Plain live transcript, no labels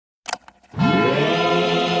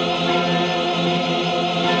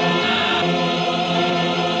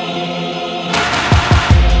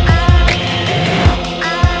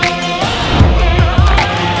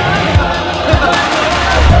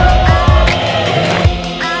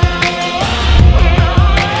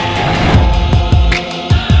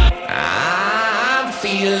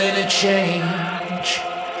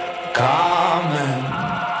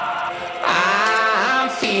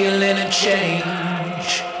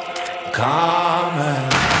coming.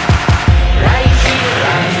 Right here,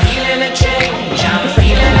 I'm feeling a change. I'm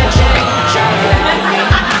feeling a change all around me.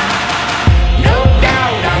 No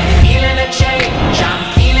doubt, I'm feeling a change.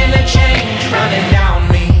 I'm feeling a change running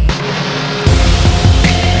down me.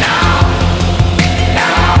 Now,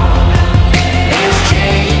 there's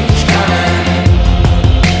change coming.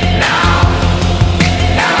 Now,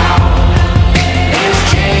 there's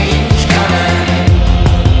change coming.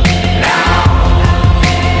 Now,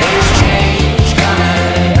 there's change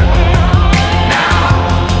coming.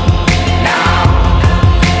 Now,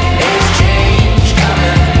 there's change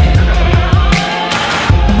coming.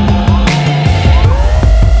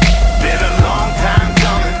 Been a long time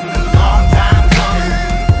coming, long time coming.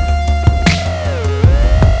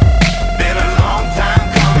 Been a long time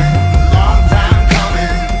coming, long time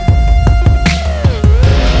coming.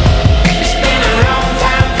 It's been a long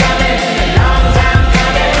time coming, long time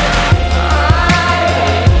coming.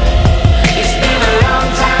 It's been a long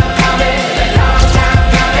time coming, long time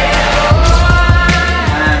coming.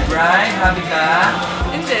 Brian, happy ka?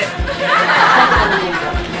 Hindi.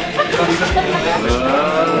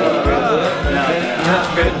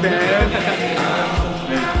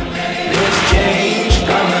 There's change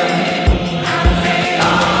coming.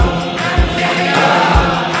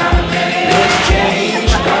 There's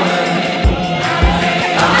change coming.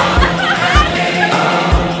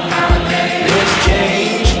 There's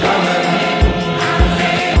change coming.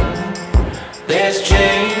 There's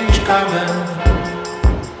change coming.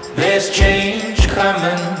 There's change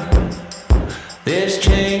coming. There's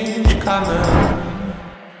change coming.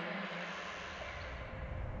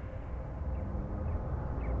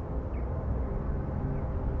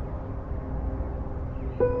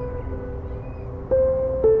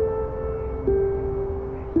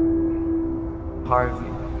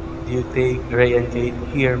 Harvey, do you take Ray and Kate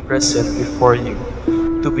here present before you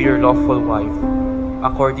to be your lawful wife,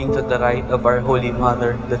 according to the rite of our Holy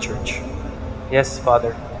Mother, the Church? Yes,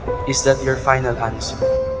 Father. Is that your final answer?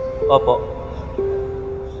 Opo.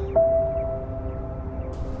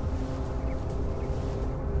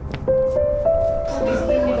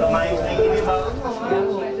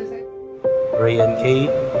 Ray and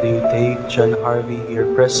Kate, do you take John Harvey here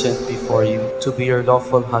present before you to be your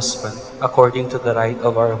lawful husband, according to the rite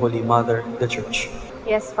of our Holy Mother, the Church?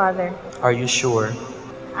 Yes, Father. Are you sure?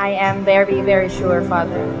 I am very, very sure,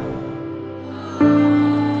 Father.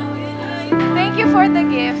 Thank you for the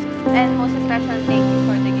gift, and most especially thank you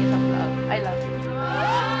for the gift of love. I love you.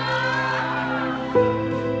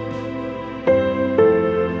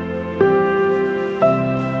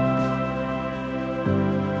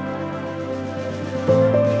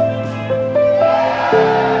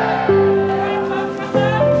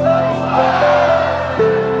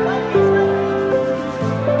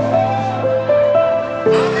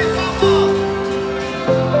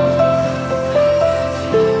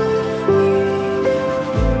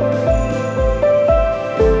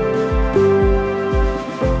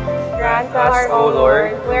 Grant Us, O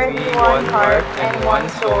Lord, we're to be one heart and one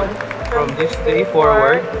soul, from this day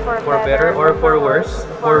forward, for better or for worse,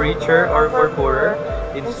 for richer or for poorer,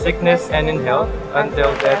 in sickness and in health, until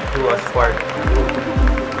death do us part.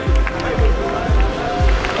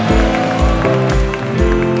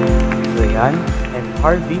 Ryan and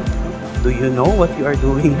Harvey, do you know what you are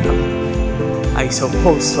doing now? I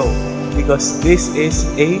suppose so, because this is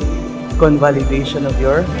a convalidation of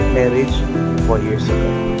your marriage 4 years ago.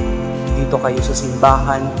 Dito kayo sa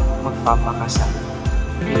simbahan magpapakasal.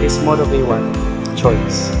 It is more of a what?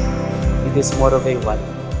 Choice. It is more of a what?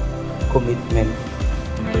 Commitment.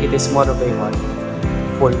 It is more of a what?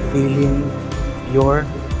 Fulfilling your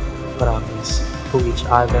promise to each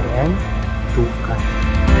other and to God.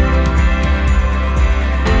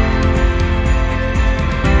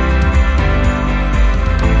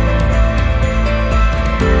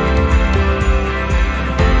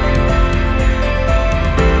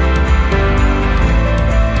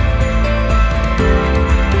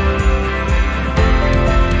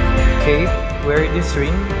 Kate, wear this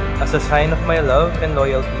ring as a sign of my love and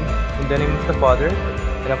loyalty, in the name of the Father,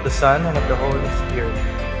 and of the Son, and of the Holy Spirit.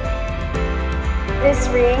 This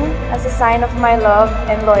ring as a sign of my love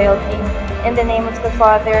and loyalty, in the name of the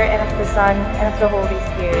Father, and of the Son, and of the Holy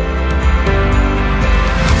Spirit.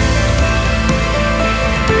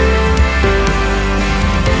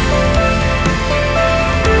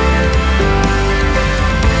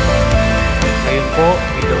 Ngayon po,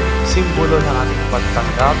 bilang simbolo ng ating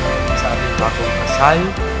pagtanggap sa ating bagong kasal,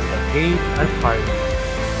 sa Kate at Harvey.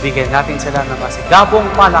 Bigyan natin sila ng masigabong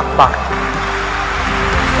palakpak.